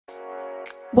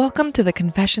Welcome to the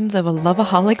Confessions of a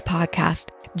Loveaholic podcast.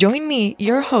 Join me,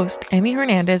 your host, Emmy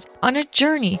Hernandez, on a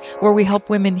journey where we help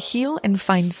women heal and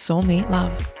find soulmate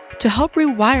love to help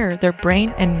rewire their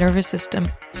brain and nervous system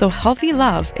so healthy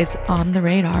love is on the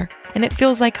radar and it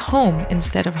feels like home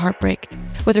instead of heartbreak.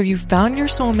 Whether you've found your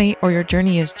soulmate or your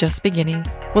journey is just beginning,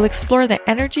 we'll explore the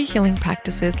energy healing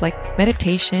practices like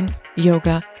meditation,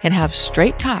 yoga, and have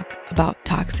straight talk about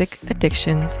toxic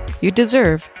addictions. You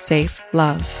deserve safe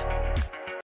love.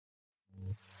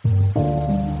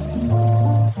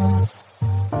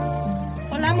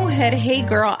 Hola mujer, hey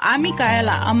girl, I'm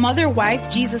Micaela, a mother,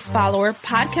 wife, Jesus follower,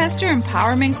 podcaster,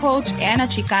 empowerment coach, and a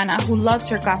Chicana who loves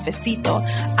her cafecito.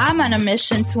 I'm on a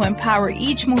mission to empower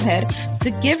each mujer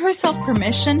to give herself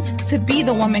permission to be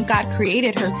the woman God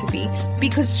created her to be.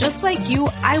 Because just like you,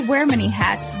 I wear many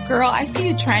hats. Girl, I see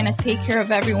you trying to take care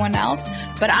of everyone else.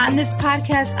 But on this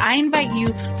podcast, I invite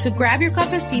you to grab your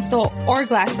cafecito or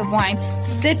glass of wine,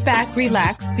 sit back,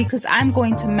 relax, because I'm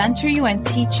going to mentor you and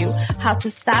teach you how to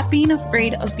stop being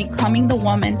afraid of becoming the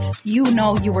woman you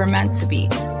know you were meant to be.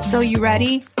 So you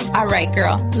ready? All right,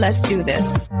 girl, let's do this.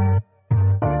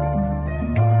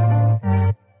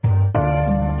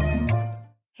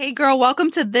 Hey girl,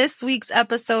 welcome to this week's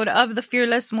episode of The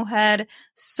Fearless Mujer.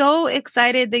 So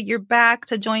excited that you're back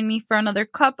to join me for another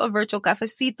cup of virtual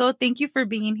cafecito. Thank you for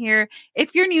being here.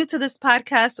 If you're new to this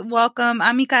podcast, welcome.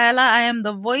 I'm Micaela. I am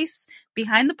the voice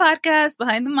behind the podcast,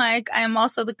 behind the mic. I am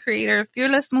also the creator of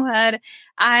Fearless Mujer.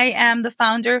 I am the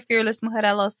founder of Fearless Mujer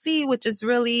LLC, which is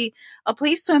really a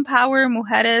place to empower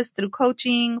mujeres through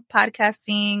coaching,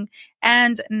 podcasting,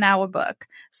 and now a book.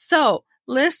 So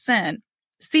listen.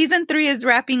 Season 3 is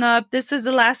wrapping up. This is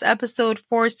the last episode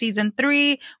for season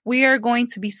 3. We are going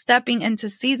to be stepping into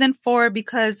season 4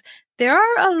 because there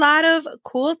are a lot of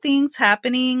cool things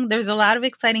happening. There's a lot of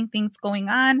exciting things going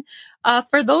on.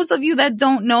 For those of you that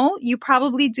don't know, you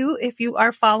probably do if you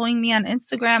are following me on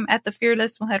Instagram at the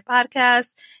Fearless Mujer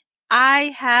Podcast.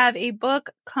 I have a book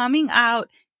coming out.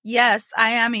 Yes, I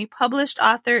am a published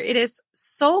author. It is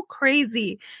so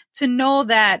crazy to know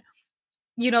that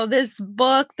this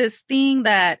book, this thing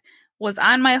that was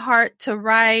on my heart to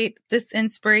write, this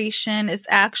inspiration is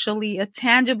actually a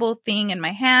tangible thing in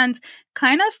my hand.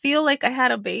 Kind of feel like I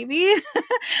had a baby.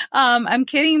 I'm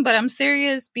kidding, but I'm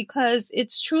serious because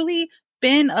it's truly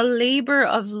been a labor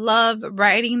of love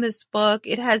writing this book.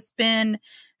 It has been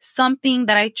something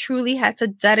that I truly had to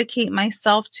dedicate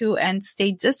myself to and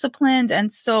stay disciplined.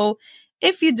 And so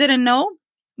if you didn't know,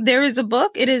 there is a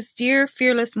book. It is Dear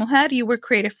Fealess Mujer. You were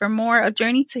created for more, a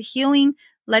journey to healing,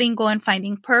 letting go, and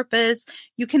finding purpose.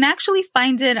 You can actually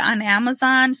find it on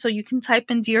Amazon. So you can type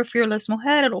in Dear Fealess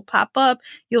Mujer. It'll pop up.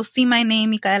 You'll see my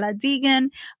name, Micaela Deegan.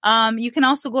 You can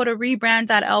also go to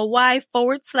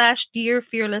rebrand.ly/Dear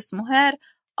Fealess Mujer.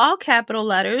 All capital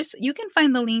letters. You can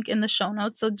find the link in the show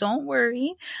notes, so don't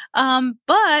worry.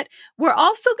 But we're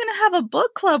also going to have a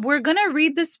book club. We're going to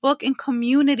read this book in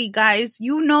community, guys.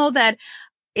 You know that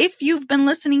if you've been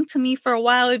listening to me for a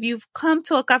while, if you've come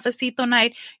to a cafecito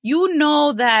night, you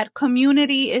know that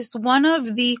community is one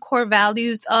of the core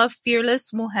values of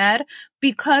Fearless Mujer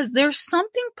because there's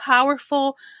something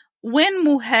powerful when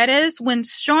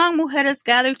strong mujeres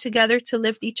gather together to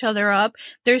lift each other up.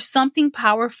 There's something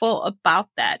powerful about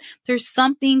that. There's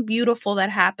something beautiful that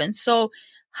happens. So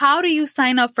how do you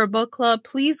sign up for book club?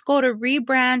 Please go to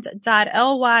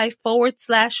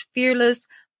rebrand.ly/Fearless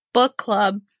Book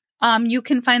Club. You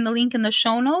can find the link in the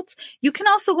show notes. You can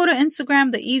also go to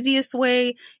Instagram. The easiest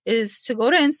way is to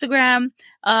go to Instagram,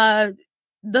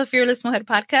 the Fearless Mujer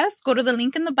Podcast. Go to the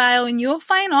link in the bio and you'll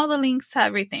find all the links to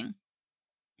everything.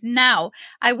 Now,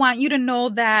 I want you to know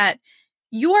that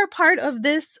you are part of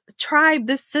this tribe,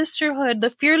 this sisterhood. The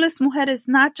Fearless Mujer is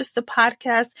not just a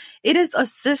podcast. It is a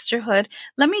sisterhood.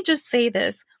 Let me just say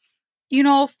this.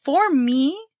 For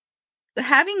me,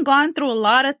 having gone through a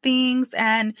lot of things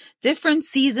and different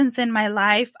seasons in my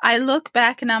life, I look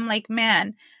back and I'm like,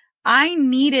 man, I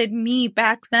needed me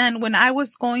back then when I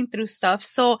was going through stuff.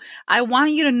 So I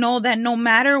want you to know that no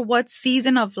matter what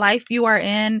season of life you are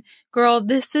in, girl,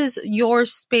 this is your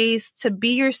space to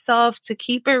be yourself, to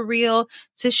keep it real,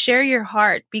 to share your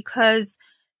heart, because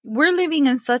we're living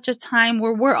in such a time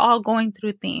where we're all going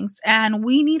through things and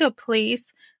we need a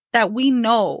place that we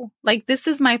know, like, this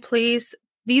is my place.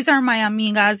 These are my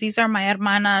amigas. These are my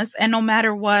hermanas. And no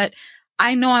matter what,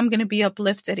 I know I'm going to be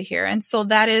uplifted here. And so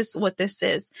that is what this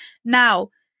is.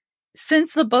 Now,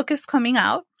 since the book is coming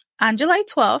out on July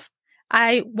 12th,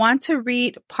 I want to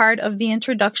read part of the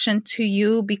introduction to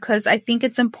you because I think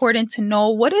it's important to know,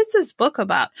 what is this book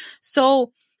about?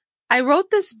 So I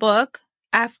wrote this book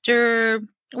after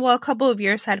well, a couple of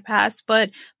years had passed, but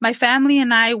my family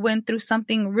and I went through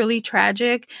something really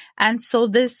tragic. And so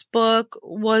this book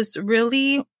was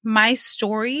really my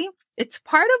story. It's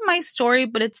part of my story,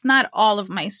 but it's not all of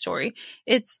my story.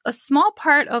 It's a small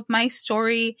part of my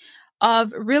story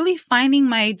of really finding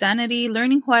my identity,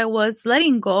 learning who I was,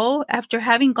 letting go after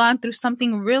having gone through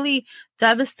something really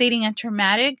devastating and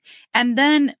traumatic. And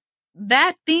then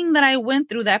that thing that I went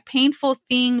through, that painful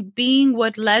thing being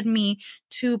what led me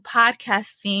to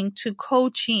podcasting, to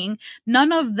coaching.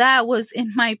 None of that was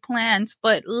in my plans,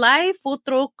 but life will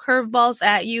throw curveballs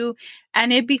at you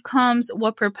and it becomes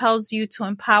what propels you to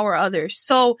empower others.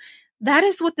 So that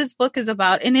is what this book is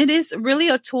about. And it is really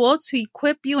a tool to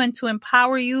equip you and to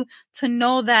empower you to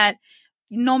know that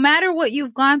no matter what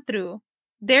you've gone through,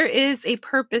 there is a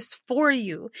purpose for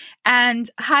you. And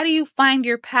how do you find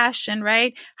your passion,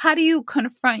 right? How do you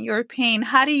confront your pain?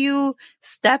 How do you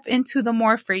step into the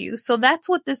more for you? So that's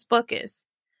what this book is.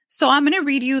 So I'm going to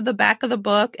read you the back of the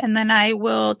book and then I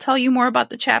will tell you more about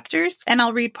the chapters and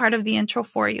I'll read part of the intro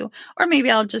for you. Or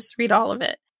maybe I'll just read all of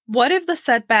it. What if the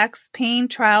setbacks, pain,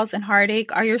 trials, and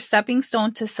heartache are your stepping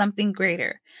stone to something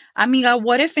greater? Amiga,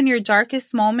 what if in your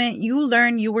darkest moment you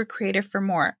learn you were created for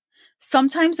more?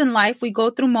 Sometimes in life, we go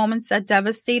through moments that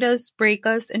devastate us, break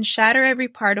us, and shatter every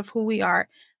part of who we are.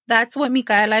 That's what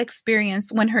Micaela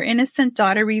experienced when her innocent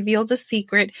daughter revealed a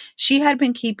secret she had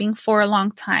been keeping for a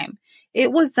long time.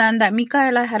 It was then that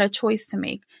Micaela had a choice to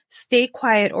make: stay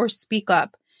quiet or speak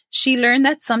up. She learned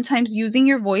that sometimes using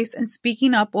your voice and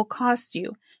speaking up will cost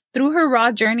you. Through her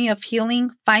raw journey of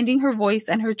healing, finding her voice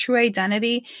and her true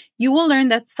identity, you will learn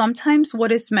that sometimes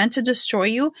what is meant to destroy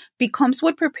you becomes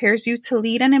what prepares you to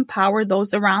lead and empower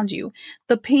those around you.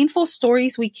 The painful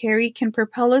stories we carry can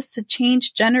propel us to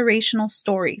change generational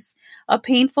stories. A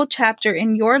painful chapter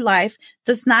in your life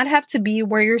does not have to be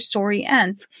where your story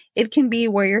ends. It can be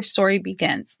where your story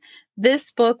begins.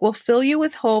 This book will fill you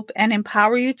with hope and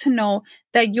empower you to know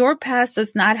that your past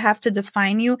does not have to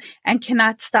define you and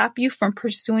cannot stop you from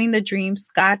pursuing the dreams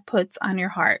God puts on your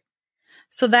heart.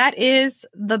 So that is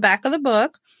the back of the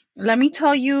book. Let me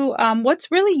tell you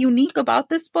what's really unique about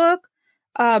this book,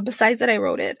 besides that I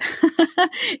wrote it.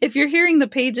 If you're hearing the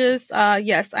pages,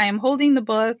 yes, I am holding the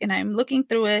book and I'm looking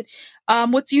through it.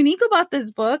 What's unique about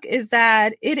this book is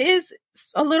that it is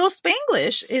a little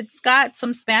Spanglish. It's got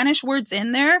some Spanish words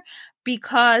in there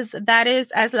because that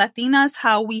is, as Latinas,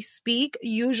 how we speak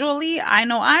usually. I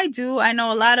know I do. I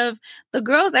know a lot of the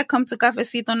girls that come to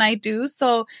Cafecito Night do.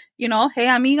 So, hey,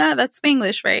 amiga, that's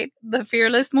Spanglish, right? The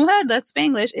Fearless Mujer, that's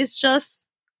Spanglish. It's just,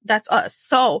 that's us.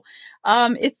 So,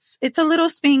 it's a little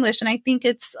Spanglish, and I think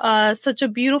it's such a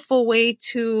beautiful way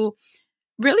to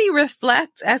really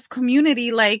reflect as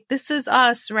community, like this is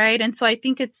us, right? And so I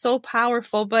think it's so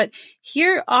powerful. But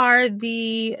here are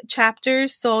the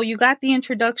chapters. So you got the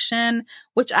introduction,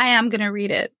 which I am going to read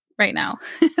it right now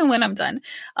when I'm done.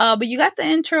 But you got the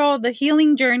intro, the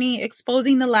healing journey,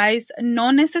 exposing the lies. No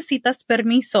necesitas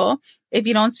permiso. If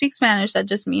you don't speak Spanish, that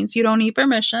just means you don't need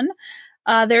permission.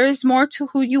 There is more to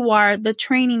who you are, the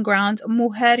training ground.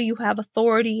 Mujer, you have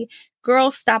authority.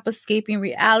 Girl, stop escaping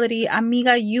reality.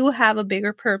 Amiga, you have a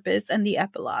bigger purpose, and the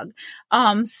epilogue.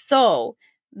 So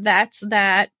that's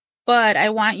that. But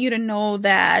I want you to know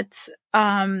that,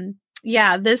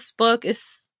 this book is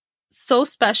so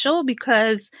special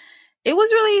because it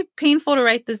was really painful to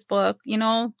write this book.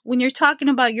 When you're talking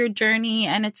about your journey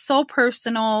and it's so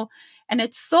personal and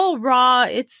it's so raw,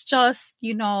 it's just,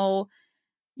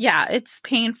 it's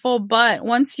painful, but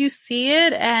once you see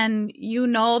it and you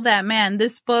know that, man,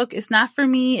 this book is not for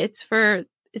me, it's for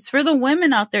the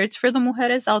women out there, it's for the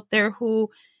mujeres out there who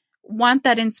want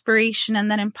that inspiration and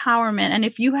that empowerment. And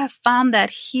if you have found that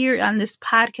here on this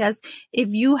podcast, if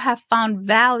you have found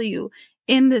value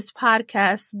in this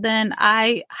podcast, then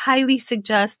I highly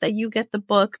suggest that you get the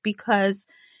book because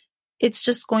it's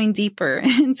just going deeper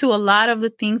into a lot of the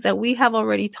things that we have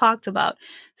already talked about.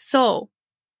 So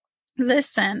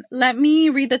listen, let me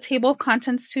read the table of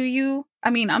contents to you.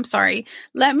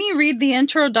 Let me read the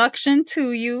introduction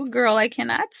to you. Girl, I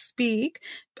cannot speak.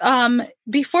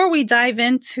 Before we dive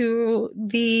into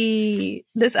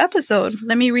this episode,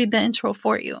 let me read the intro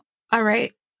for you. All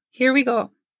right, here we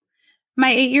go.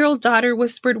 My 8-year-old daughter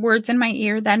whispered words in my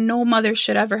ear that no mother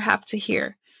should ever have to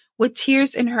hear. With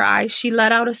tears in her eyes, she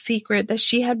let out a secret that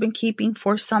she had been keeping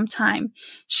for some time.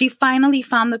 She finally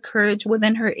found the courage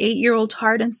within her 8-year-old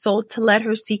heart and soul to let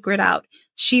her secret out.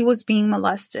 She was being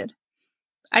molested.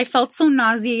 I felt so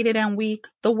nauseated and weak.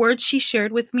 The words she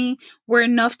shared with me were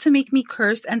enough to make me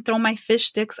curse and throw my fish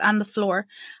sticks on the floor.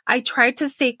 I tried to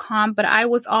stay calm, but I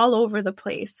was all over the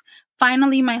place.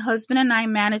 Finally, my husband and I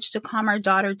managed to calm our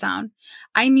daughter down.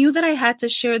 I knew that I had to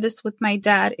share this with my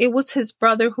dad. It was his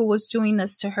brother who was doing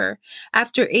this to her.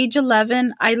 After age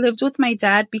 11, I lived with my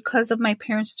dad because of my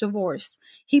parents' divorce.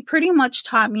 He pretty much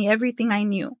taught me everything I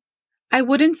knew. I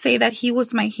wouldn't say that he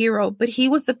was my hero, but he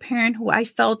was the parent who I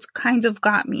felt kind of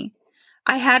got me.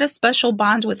 I had a special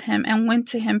bond with him and went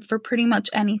to him for pretty much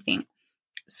anything.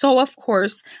 So, of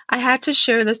course, I had to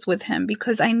share this with him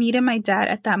because I needed my dad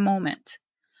at that moment.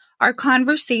 Our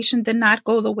conversation did not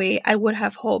go the way I would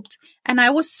have hoped, and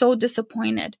I was so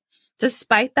disappointed.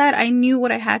 Despite that, I knew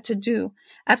what I had to do.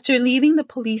 After leaving the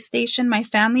police station, my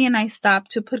family and I stopped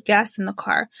to put gas in the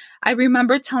car. I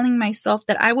remember telling myself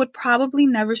that I would probably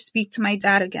never speak to my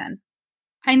dad again.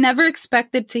 I never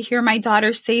expected to hear my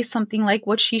daughter say something like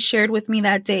what she shared with me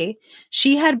that day.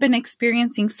 She had been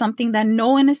experiencing something that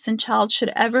no innocent child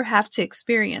should ever have to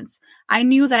experience. I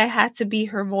knew that I had to be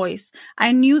her voice.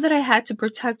 I knew that I had to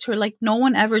protect her like no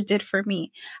one ever did for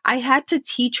me. I had to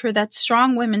teach her that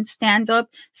strong women stand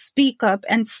up, speak up,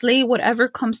 and slay whatever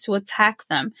comes to attack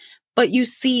them. But you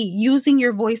see, using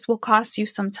your voice will cost you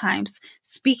sometimes.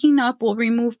 Speaking up will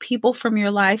remove people from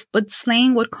your life, but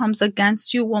slaying what comes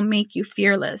against you will make you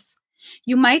fearless.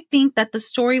 You might think that the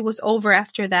story was over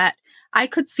after that. I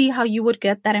could see how you would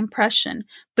get that impression,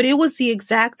 but it was the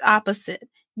exact opposite.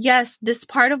 Yes, this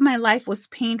part of my life was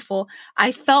painful.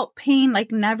 I felt pain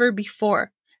like never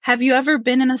before. Have you ever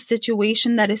been in a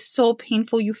situation that is so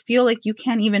painful you feel like you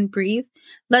can't even breathe?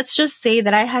 Let's just say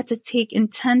that I had to take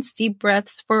intense deep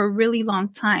breaths for a really long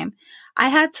time. I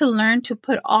had to learn to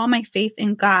put all my faith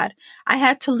in God. I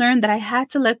had to learn that I had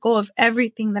to let go of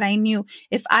everything that I knew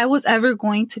if I was ever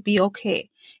going to be okay.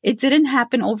 It didn't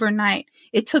happen overnight.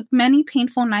 It took many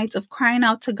painful nights of crying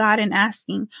out to God and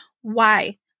asking,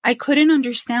 why? I couldn't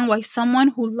understand why someone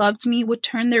who loved me would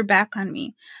turn their back on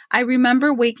me. I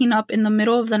remember waking up in the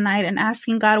middle of the night and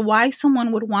asking God why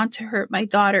someone would want to hurt my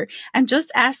daughter, and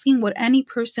just asking what any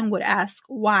person would ask,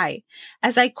 why.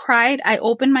 As I cried, I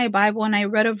opened my Bible and I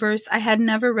read a verse I had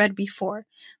never read before.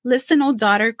 Listen, O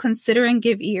daughter, consider and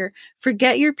give ear.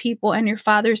 Forget your people and your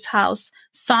father's house.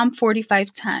 Psalm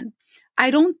 45:10. I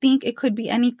don't think it could be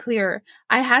any clearer.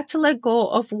 I had to let go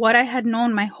of what I had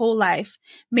known my whole life.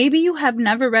 Maybe you have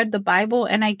never read the Bible,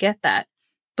 and I get that.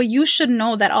 But you should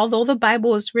know that although the Bible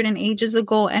was written ages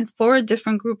ago and for a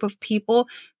different group of people,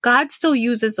 God still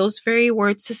uses those very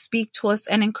words to speak to us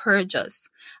and encourage us.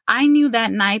 I knew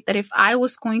that night that if I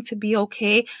was going to be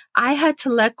okay, I had to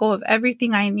let go of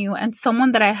everything I knew and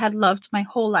someone that I had loved my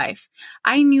whole life.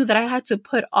 I knew that I had to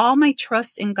put all my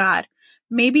trust in God.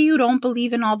 Maybe you don't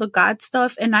believe in all the God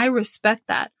stuff, and I respect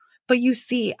that. But you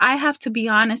see, I have to be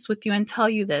honest with you and tell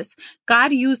you this.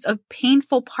 God used a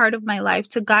painful part of my life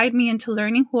to guide me into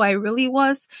learning who I really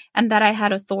was and that I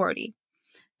had authority.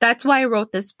 That's why I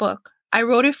wrote this book. I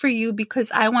wrote it for you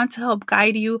because I want to help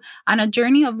guide you on a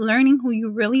journey of learning who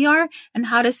you really are and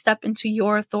how to step into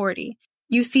your authority.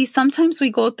 You see, sometimes we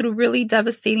go through really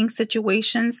devastating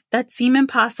situations that seem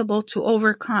impossible to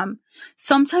overcome.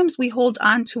 Sometimes we hold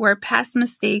on to our past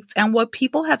mistakes and what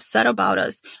people have said about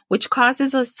us, which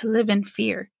causes us to live in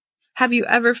fear. Have you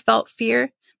ever felt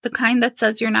fear? The kind that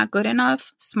says you're not good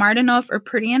enough, smart enough, or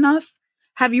pretty enough?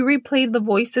 Have you replayed the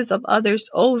voices of others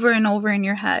over and over in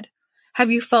your head?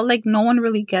 Have you felt like no one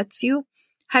really gets you?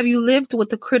 Have you lived with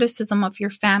the criticism of your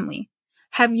family?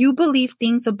 Have you believed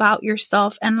things about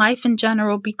yourself and life in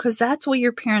general because that's what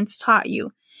your parents taught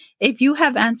you? If you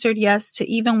have answered yes to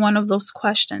even one of those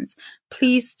questions,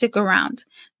 please stick around.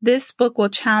 This book will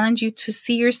challenge you to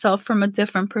see yourself from a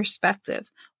different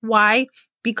perspective. Why?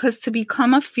 Because to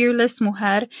become a fearless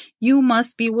mujer, you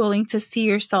must be willing to see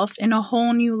yourself in a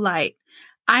whole new light.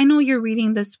 I know you're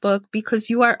reading this book because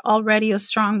you are already a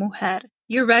strong mujer.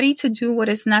 You're ready to do what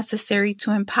is necessary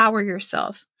to empower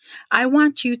yourself. I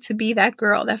want you to be that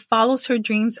girl that follows her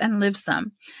dreams and lives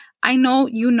them. I know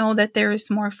you know that there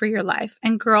is more for your life.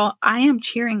 And girl, I am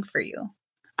cheering for you.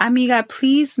 Amiga,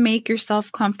 please make yourself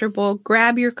comfortable.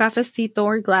 Grab your cafecito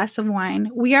or glass of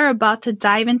wine. We are about to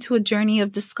dive into a journey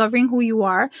of discovering who you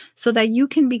are so that you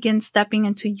can begin stepping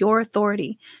into your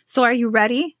authority. So are you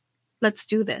ready? Let's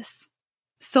do this.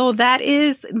 So that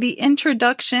is the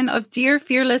introduction of Dear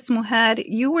Fearless Mujer.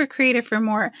 You were created for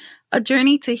more, a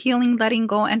journey to healing, letting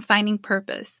go, and finding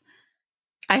purpose.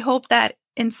 I hope that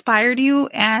inspired you.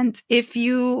 And if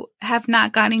you have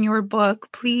not gotten your book,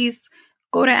 please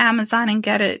go to Amazon and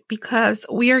get it because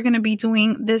we are going to be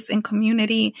doing this in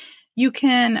community. You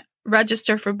can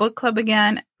register for book club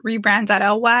again,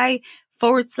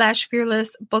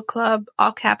 rebrand.ly/fearless book club,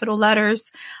 all capital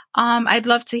letters. I'd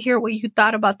love to hear what you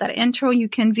thought about that intro. You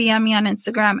can DM me on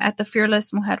Instagram at the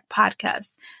Fearless Mujer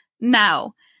podcast.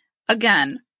 Now,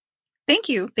 again, thank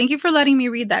you. Thank you for letting me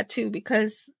read that too,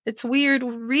 because it's weird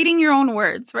reading your own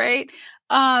words, right?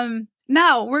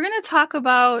 Now we're going to talk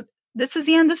about, this is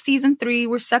the end of season 3.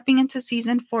 We're stepping into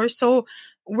season 4. So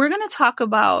we're going to talk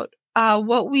about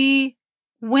what we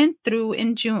went through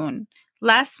in June.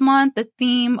 Last month, the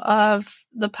theme of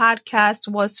the podcast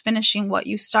was finishing what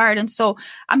you start. And so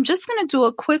I'm just going to do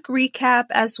a quick recap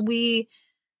as we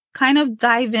kind of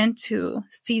dive into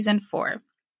season 4.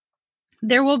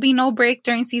 There will be no break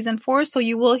during season 4, so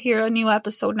you will hear a new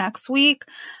episode next week.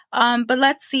 But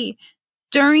let's see.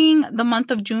 During the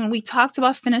month of June, we talked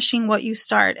about finishing what you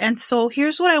start. And so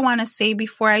here's what I want to say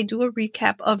before I do a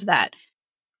recap of that.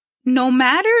 No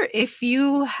matter if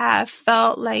you have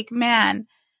felt like, man,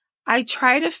 I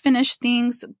try to finish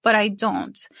things, but I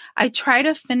don't. I try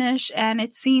to finish and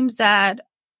it seems that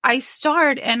I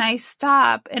start and I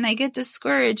stop and I get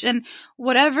discouraged and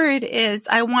whatever it is,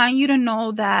 I want you to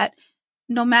know that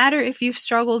no matter if you've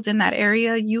struggled in that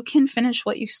area, you can finish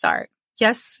what you start.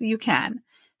 Yes, you can.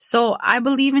 So I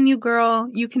believe in you, girl.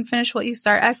 You can finish what you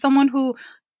start. As someone who,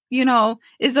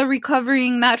 is a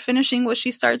recovering, not finishing what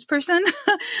she starts person,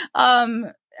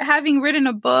 having written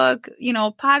a book,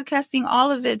 podcasting,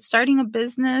 all of it, starting a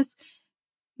business,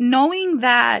 knowing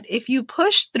that if you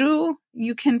push through,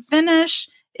 you can finish,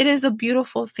 it is a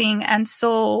beautiful thing. And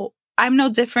so I'm no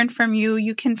different from you.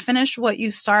 You can finish what you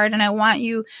start. And I want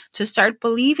you to start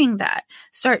believing that.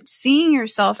 Start seeing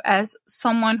yourself as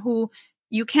someone who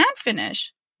you can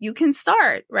finish. You can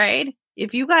start, right?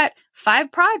 If you got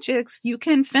 5 projects, you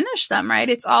can finish them, right?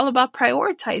 It's all about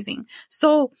prioritizing.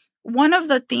 So one of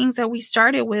the things that we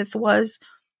started with was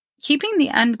keeping the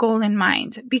end goal in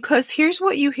mind, because here's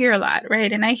what you hear a lot,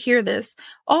 right? And I hear this,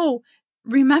 oh,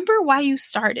 remember why you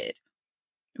started.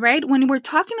 Right? When we're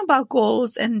talking about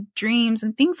goals and dreams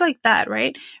and things like that,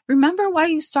 right? Remember why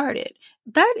you started.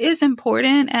 That is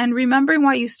important. And remembering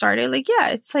why you started,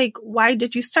 it's like, why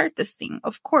did you start this thing?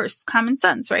 Of course, common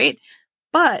sense, right?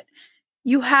 But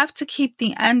you have to keep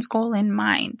the end goal in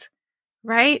mind,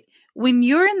 right? When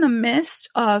you're in the midst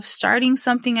of starting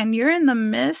something and you're in the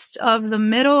midst of the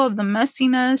middle of the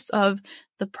messiness of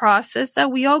the process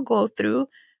that we all go through,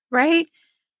 right?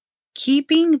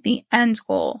 Keeping the end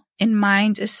goal in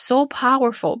mind is so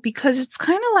powerful because it's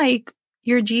kind of like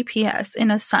your GPS in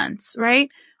a sense, right?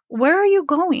 Where are you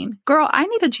going? Girl, I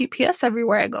need a GPS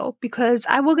everywhere I go because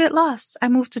I will get lost. I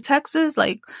moved to Texas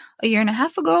like a year and a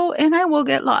half ago and I will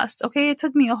get lost. Okay. It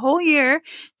took me a whole year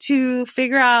to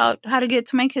figure out how to get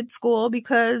to my kid's school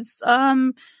because,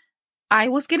 I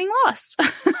was getting lost.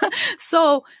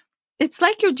 So it's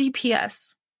like your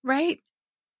GPS, right?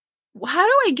 How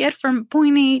do I get from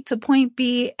point A to point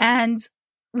B? And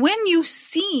when you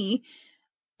see,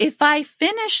 if I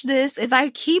finish this, if I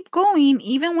keep going,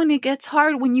 even when it gets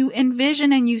hard, when you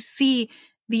envision and you see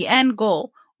the end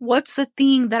goal, what's the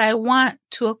thing that I want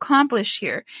to accomplish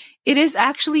here? It is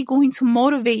actually going to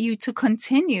motivate you to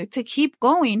continue, to keep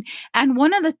going. And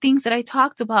one of the things that I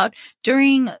talked about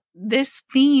during this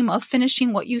theme of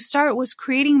finishing what you start was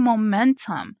creating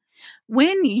momentum.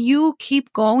 When you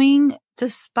keep going,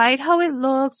 despite how it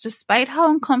looks, despite how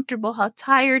uncomfortable, how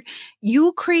tired,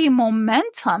 you create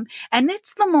momentum. And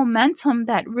it's the momentum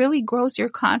that really grows your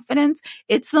confidence.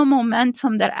 It's the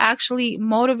momentum that actually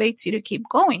motivates you to keep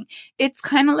going. It's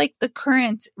kind of like the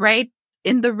current, right?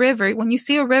 In the river. When you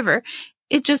see a river,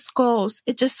 it just goes,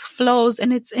 it just flows,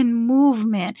 and it's in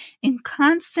movement, in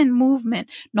constant movement.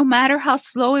 No matter how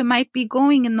slow it might be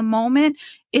going in the moment,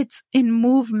 it's in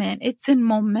movement, it's in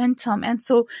momentum. And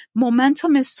so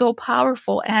momentum is so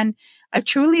powerful. And I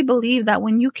truly believe that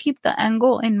when you keep the end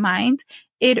goal in mind,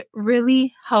 it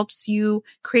really helps you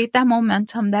create that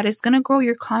momentum that is going to grow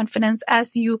your confidence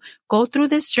as you go through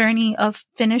this journey of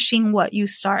finishing what you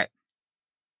start.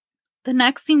 The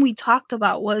next thing we talked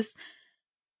about was,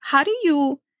 how do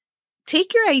you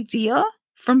take your idea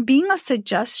from being a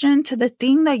suggestion to the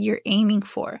thing that you're aiming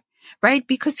for, right?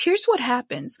 Because here's what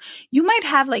happens. You might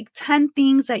have like 10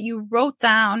 things that you wrote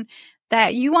down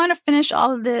that you want to finish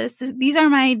all of this. These are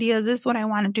my ideas. This is what I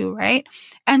want to do, right?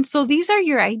 And so these are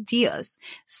your ideas.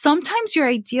 Sometimes your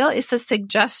idea is a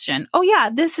suggestion. Oh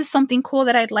yeah, this is something cool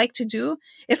that I'd like to do.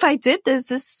 If I did this,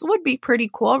 this would be pretty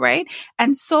cool, right?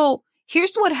 And so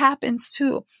here's what happens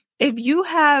too. If you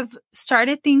have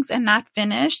started things and not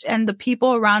finished, and the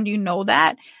people around you know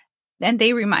that, and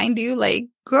they remind you like,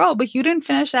 girl, but you didn't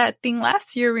finish that thing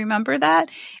last year. Remember that?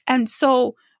 And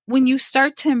so when you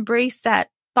start to embrace that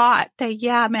thought that,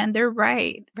 yeah, man, they're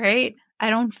right? I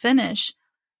don't finish.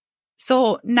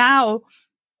 So now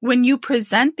when you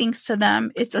present things to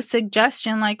them, it's a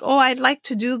suggestion like, oh, I'd like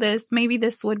to do this. Maybe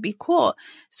this would be cool.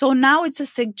 So now it's a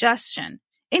suggestion.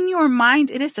 in your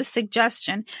mind, it is a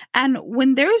suggestion. And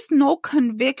when there's no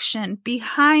conviction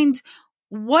behind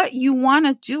what you want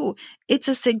to do, it's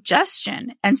a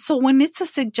suggestion. And so when it's a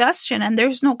suggestion and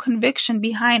there's no conviction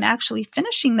behind actually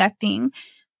finishing that thing,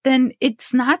 then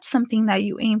it's not something that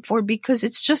you aim for because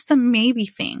it's just a maybe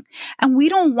thing. And we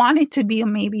don't want it to be a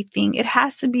maybe thing. It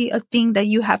has to be a thing that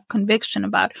you have conviction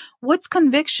about. What's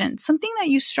conviction? Something that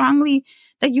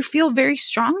you feel very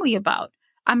strongly about.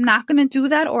 I'm not going to do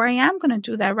that, or I am going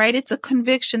to do that, right? It's a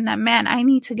conviction that, man, I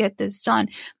need to get this done.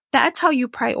 That's how you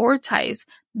prioritize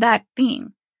that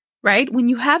thing, right? When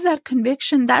you have that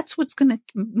conviction, that's what's going to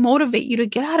motivate you to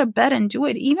get out of bed and do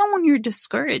it, even when you're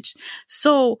discouraged.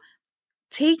 So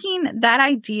taking that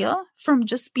idea from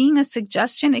just being a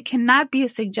suggestion, it cannot be a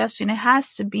suggestion. It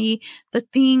has to be the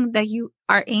thing that you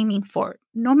are aiming for,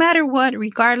 no matter what,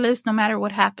 regardless, no matter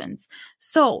what happens.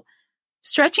 So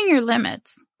stretching your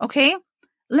limits, okay?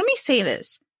 Let me say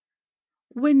this.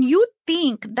 When you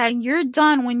think that you're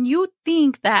done, when you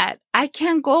think that I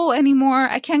can't go anymore,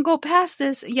 I can't go past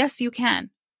this, yes, you can.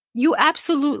 You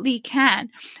absolutely can.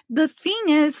 The thing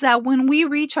is that when we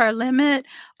reach our limit,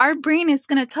 our brain is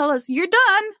going to tell us, you're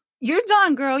done. You're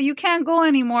done, girl. You can't go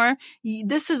anymore.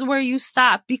 This is where you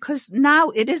stop, because now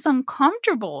it is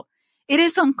uncomfortable. It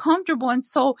is uncomfortable. And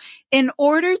so in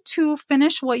order to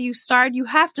finish what you start, you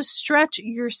have to stretch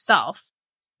yourself.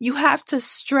 You have to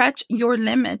stretch your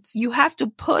limits. You have to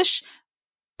push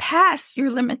past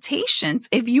your limitations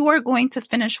if you are going to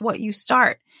finish what you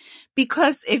start.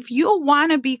 Because if you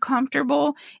want to be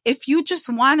comfortable, if you just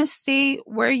want to stay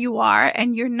where you are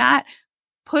and you're not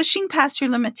pushing past your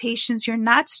limitations, you're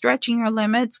not stretching your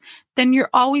limits, then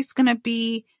you're always going to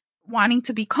be wanting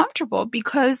to be comfortable,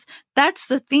 because that's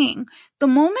the thing. The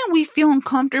moment we feel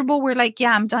uncomfortable, we're like,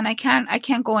 yeah, I'm done. I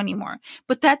can't go anymore.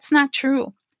 But that's not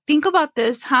true. Think about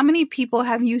this. How many people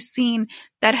have you seen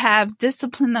that have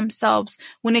disciplined themselves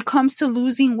when it comes to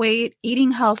losing weight,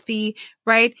 eating healthy,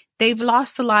 right? They've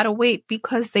lost a lot of weight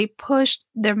because they pushed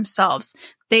themselves.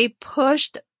 They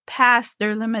pushed past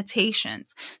their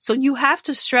limitations. So you have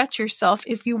to stretch yourself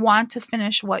if you want to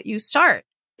finish what you start.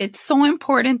 It's so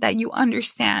important that you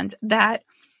understand that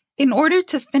in order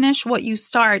to finish what you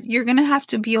start, you're going to have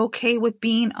to be okay with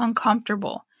being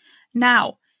uncomfortable.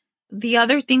 Now, the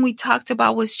other thing we talked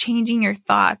about was changing your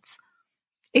thoughts.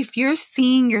 If you're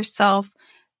seeing yourself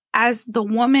as the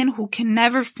woman who can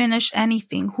never finish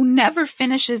anything, who never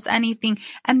finishes anything,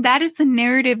 and that is the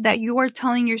narrative that you are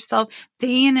telling yourself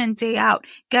day in and day out,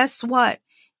 guess what?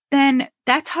 Then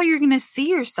that's how you're going to see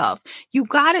yourself. You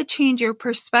got to change your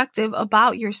perspective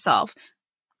about yourself.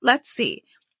 Let's see.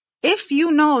 If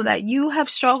you know that you have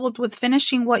struggled with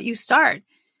finishing what you start,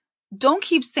 don't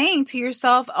keep saying to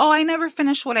yourself, oh, I never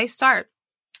finish what I start.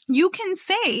 You can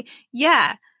say,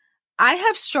 yeah, I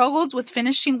have struggled with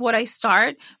finishing what I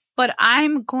start, but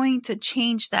I'm going to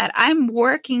change that. I'm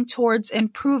working towards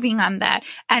improving on that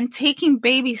and taking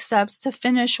baby steps to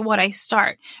finish what I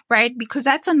start, right? Because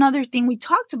that's another thing we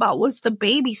talked about was the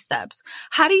baby steps.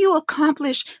 How do you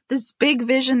accomplish this big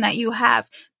vision that you have?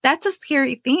 That's a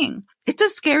scary thing. It's a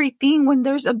scary thing when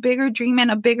there's a bigger dream and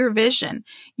a bigger vision.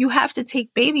 You have to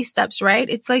take baby steps, right?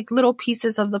 It's like little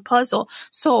pieces of the puzzle.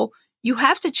 So you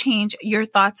have to change your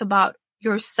thoughts about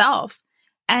yourself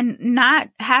and not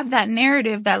have that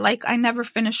narrative that like, I never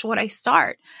finish what I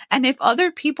start. And if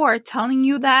other people are telling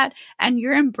you that and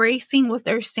you're embracing what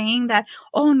they're saying that,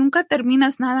 oh, nunca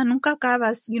terminas nada, nunca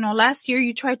acabas. Last year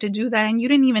you tried to do that and you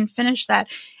didn't even finish that.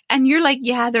 And you're like,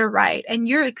 yeah, they're right. And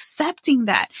you're accepting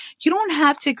that. You don't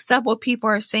have to accept what people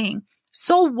are saying.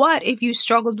 So what if you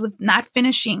struggled with not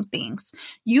finishing things?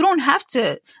 You don't have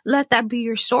to let that be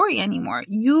your story anymore.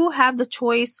 You have the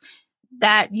choice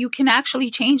that you can actually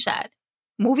change that.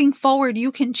 Moving forward,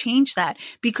 you can change that,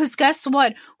 because guess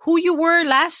what? Who you were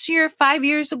last year, 5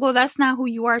 years ago, that's not who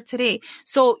you are today.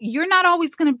 So you're not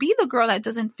always going to be the girl that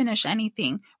doesn't finish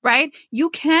anything, right? You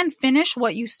can finish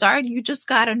what you start. You just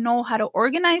got to know how to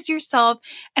organize yourself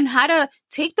and how to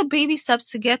take the baby steps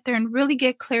to get there and really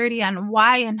get clarity on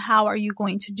why and how are you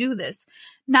going to do this.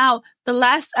 Now, the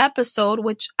last episode,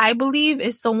 which I believe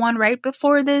is the one right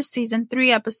before this, season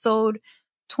 3, episode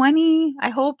 20, I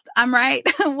hope I'm right,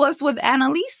 was with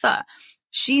Annalisa.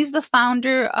 She's the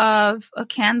founder of a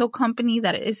candle company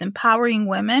that is empowering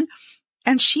women.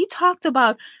 And she talked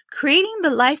about creating the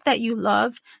life that you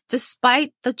love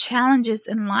despite the challenges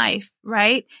in life,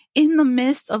 right? In the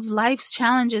midst of life's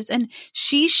challenges. And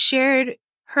she shared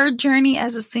her journey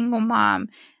as a single mom,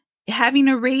 having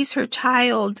to raise her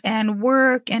child and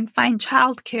work and find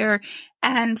childcare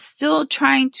and still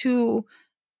trying to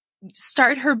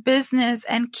start her business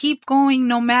and keep going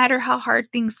no matter how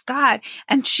hard things got.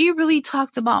 And she really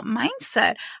talked about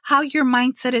mindset, how your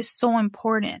mindset is so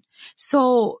important.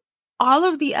 So all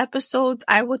of the episodes,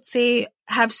 I would say,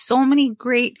 have so many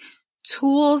great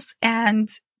tools and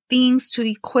things to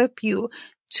equip you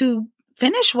to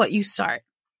finish what you start.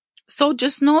 So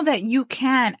just know that you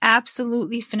can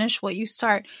absolutely finish what you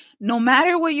start. No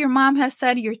matter what your mom has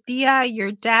said, your tia,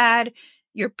 your dad,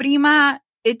 your prima,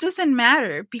 it doesn't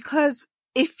matter, because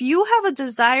if you have a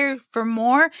desire for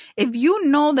more, if you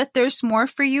know that there's more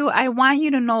for you, I want you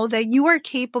to know that you are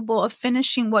capable of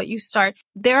finishing what you start.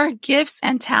 There are gifts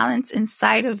and talents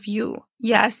inside of you.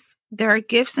 Yes, there are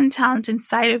gifts and talents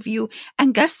inside of you.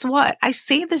 And guess what? I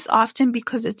say this often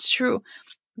because it's true.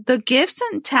 The gifts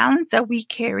and talents that we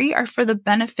carry are for the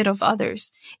benefit of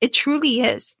others. It truly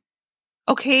is.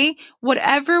 Okay?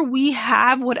 Whatever we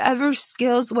have, whatever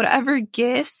skills, whatever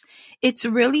gifts, it's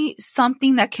really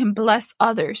something that can bless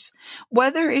others.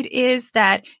 Whether it is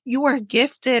that you are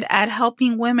gifted at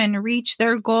helping women reach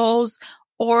their goals,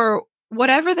 or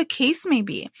whatever the case may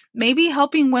be, maybe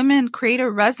helping women create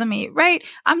a resume, right?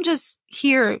 I'm just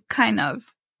here kind of,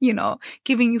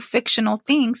 giving you fictional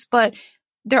things, but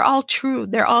they're all true.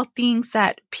 They're all things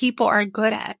that people are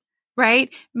good at,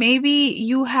 right? Maybe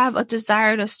you have a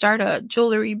desire to start a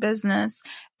jewelry business,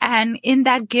 and in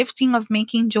that gifting of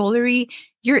making jewelry,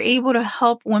 you're able to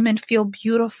help women feel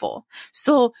beautiful.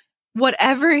 So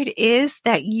whatever it is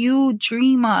that you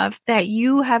dream of, that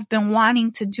you have been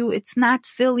wanting to do, it's not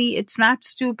silly. It's not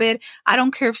stupid. I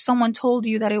don't care if someone told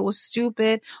you that it was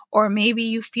stupid, or maybe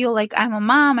you feel like, I'm a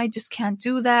mom, I just can't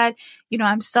do that.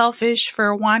 I'm selfish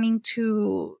for wanting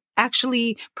to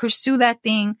actually pursue that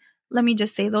thing. Let me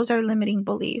just say, those are limiting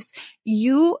beliefs.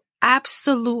 You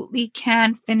absolutely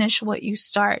can finish what you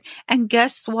start. And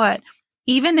guess what?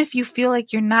 Even if you feel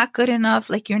like you're not good enough,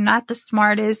 like you're not the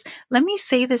smartest, let me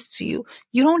say this to you.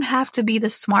 You don't have to be the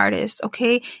smartest,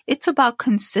 okay? It's about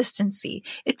consistency.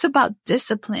 It's about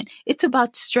discipline. It's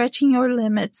about stretching your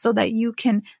limits so that you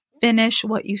can finish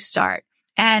what you start.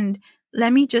 And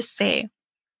let me just say,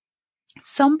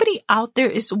 somebody out there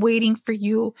is waiting for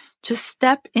you to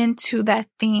step into that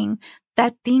thing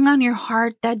on your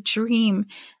heart, that dream,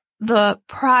 the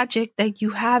project that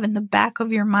you have in the back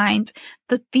of your mind,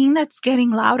 the thing that's getting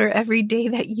louder every day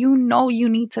that you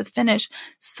need to finish.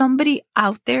 Somebody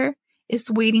out there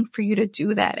is waiting for you to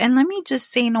do that. And let me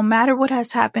just say, no matter what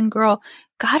has happened, girl,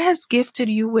 God has gifted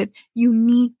you with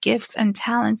unique gifts and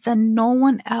talents that no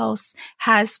one else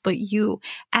has but you.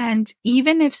 And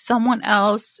even if someone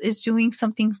else is doing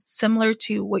something similar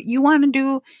to what you want to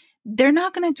do, they're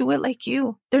not going to do it like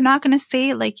you. They're not going to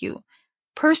say it like you.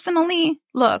 Personally,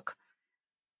 look,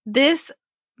 this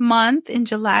month in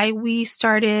July, we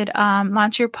started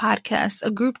Launch Your Podcast, a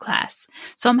group class.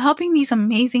 So I'm helping these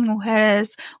amazing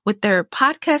mujeres with their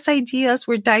podcast ideas.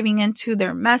 We're diving into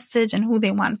their message and who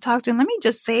they want to talk to. And let me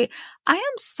just say, I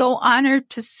am so honored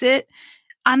to sit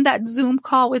on that Zoom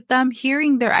call with them,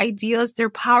 hearing their ideas, their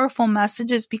powerful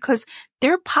messages, because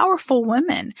they're powerful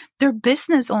women. They're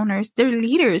business owners, they're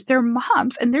leaders, they're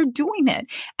moms, and they're doing it.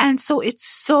 And so it's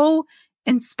so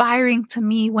inspiring to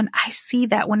me when I see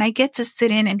that, when I get to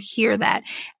sit in and hear that.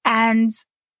 And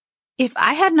if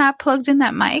I had not plugged in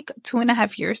that mic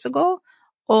 2.5 years ago,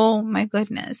 oh my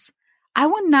goodness, I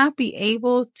would not be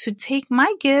able to take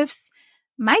my gifts,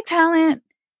 my talent,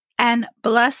 and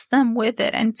bless them with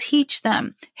it and teach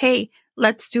them, hey,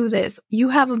 let's do this. You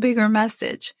have a bigger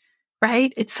message,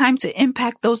 right? It's time to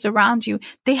impact those around you.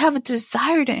 They have a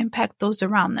desire to impact those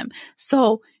around them.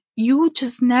 So you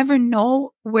just never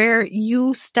know where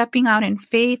you stepping out in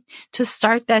faith to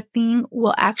start that thing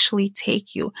will actually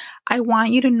take you. I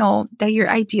want you to know that your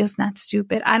idea is not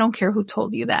stupid. I don't care who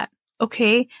told you that.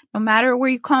 Okay? No matter where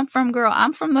you come from, girl,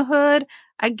 I'm from the hood.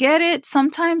 I get it.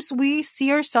 Sometimes we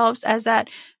see ourselves as that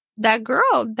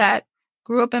girl that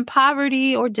grew up in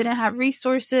poverty or didn't have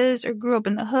resources or grew up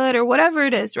in the hood or whatever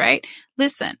it is, right?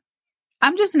 Listen,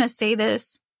 I'm just going to say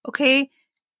this, okay?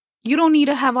 You don't need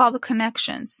to have all the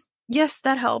connections. Yes,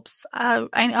 that helps. I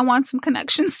want some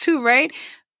connections too, right?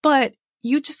 But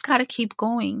you just got to keep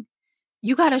going.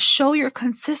 You got to show your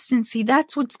consistency.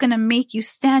 That's what's going to make you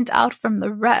stand out from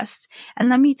the rest. And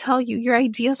let me tell you, your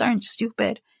ideas aren't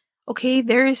stupid. Okay,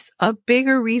 there is a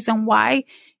bigger reason why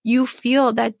you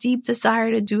feel that deep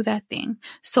desire to do that thing.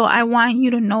 So I want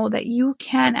you to know that you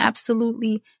can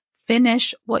absolutely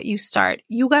finish what you start.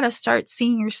 You got to start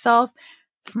seeing yourself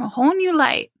from a whole new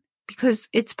light, because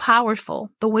it's powerful.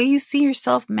 The way you see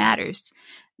yourself matters.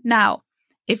 Now,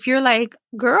 if you're like,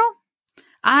 girl,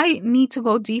 I need to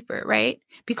go deeper, right?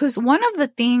 Because one of the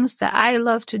things that I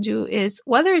love to do is,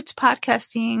 whether it's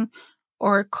podcasting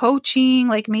or coaching,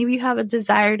 like maybe you have a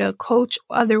desire to coach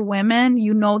other women,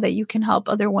 you know that you can help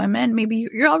other women. Maybe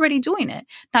you're already doing it.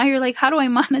 Now you're like, how do I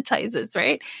monetize this,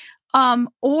 right?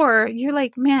 Or you're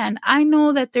like, man, I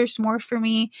know that there's more for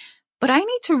me, but I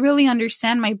need to really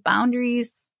understand my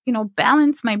boundaries,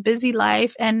 balance my busy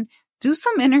life and do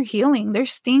some inner healing.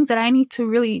 There's things that I need to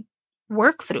really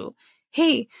work through.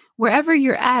 Hey, wherever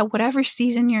you're at, whatever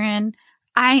season you're in,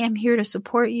 I am here to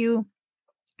support you.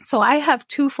 So I have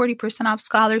 40% off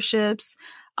scholarships.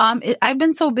 I've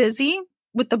been so busy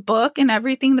with the book and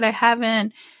everything that I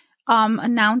haven't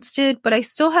announced it, but I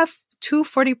still have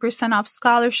 40% off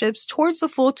scholarships towards the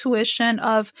full tuition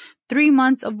of 3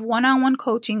 months of one-on-one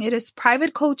coaching. It is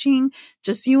private coaching,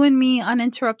 just you and me,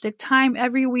 uninterrupted time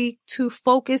every week to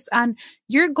focus on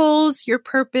your goals, your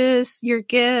purpose, your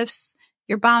gifts,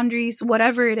 your boundaries,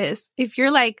 whatever it is. If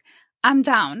you're like, I'm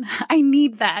down, I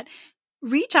need that,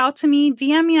 reach out to me,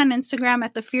 DM me on Instagram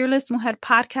at the Fearless Mujer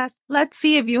Podcast. Let's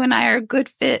see if you and I are a good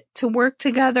fit to work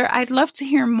together. I'd love to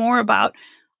hear more about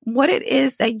what it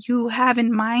is that you have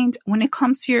in mind when it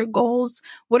comes to your goals.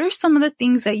 What are some of the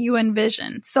things that you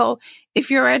envision? So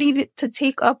if you're ready to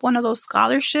take up one of those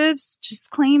scholarships, just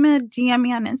claim it, DM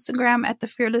me on Instagram at the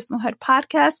Fearless Mujer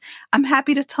Podcast. I'm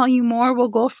happy to tell you more. We'll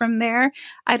go from there.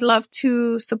 I'd love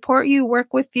to support you,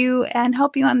 work with you, and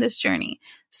help you on this journey.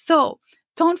 So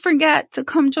don't forget to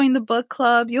come join the book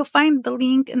club. You'll find the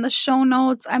link in the show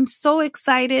notes. I'm so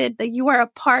excited that you are a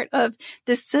part of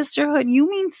this sisterhood. You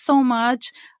mean so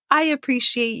much. I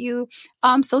appreciate you.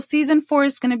 So season 4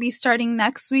 is going to be starting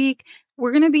next week.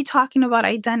 We're going to be talking about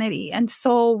identity. And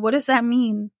so what does that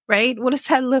mean, right? What does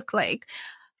that look like?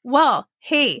 Well,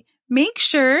 hey, make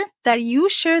sure that you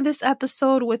share this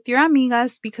episode with your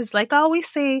amigas because like I always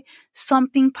say,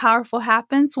 something powerful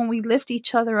happens when we lift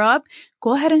each other up.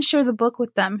 Go ahead and share the book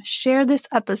with them. Share this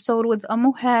episode with a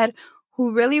mujer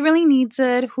who really, really needs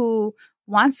it, who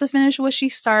wants to finish what she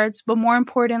starts, but more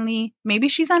importantly, maybe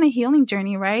she's on a healing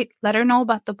journey, right? Let her know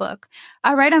about the book.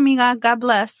 All right, amiga, God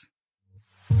bless.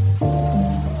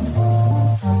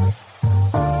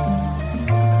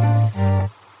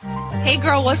 Hey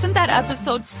girl, wasn't that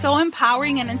episode so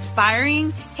empowering and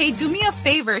inspiring? Hey, do me a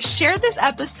favor, share this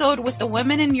episode with the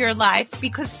women in your life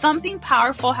because something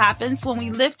powerful happens when we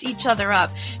lift each other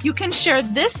up. You can share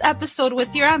this episode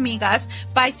with your amigas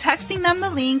by texting them the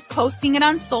link, posting it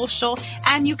on social,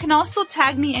 and you can also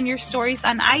tag me in your stories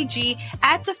on IG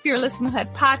at the Fearless Mujer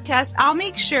Podcast. I'll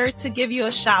make sure to give you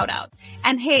a shout out.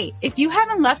 And hey, if you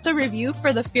haven't left a review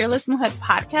for the Fearless Mujer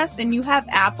Podcast and you have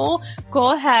Apple,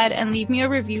 go ahead and leave me a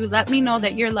review. Let me know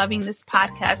that you're loving this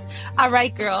podcast. All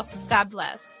right, girl. God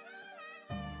bless.